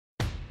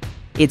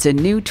It's a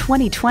new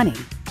 2020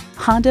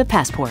 Honda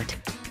Passport.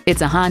 It's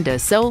a Honda,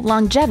 so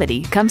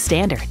longevity comes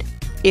standard.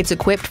 It's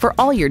equipped for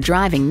all your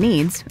driving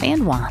needs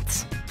and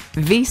wants.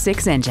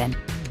 V6 engine,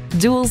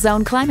 dual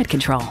zone climate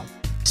control,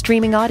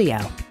 streaming audio,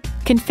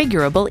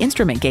 configurable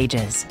instrument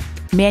gauges,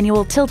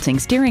 manual tilting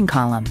steering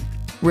column,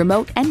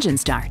 remote engine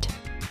start,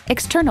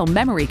 external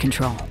memory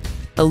control,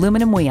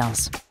 aluminum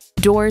wheels,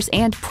 doors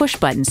and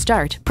push-button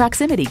start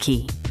proximity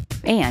key,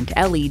 and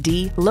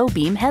LED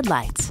low-beam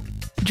headlights.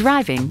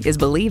 Driving is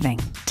believing.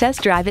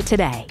 Test drive it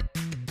today.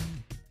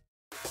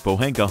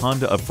 Pohanka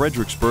Honda of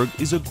Fredericksburg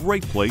is a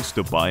great place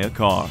to buy a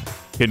car.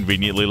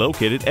 Conveniently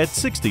located at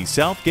 60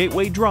 South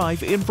Gateway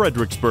Drive in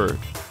Fredericksburg.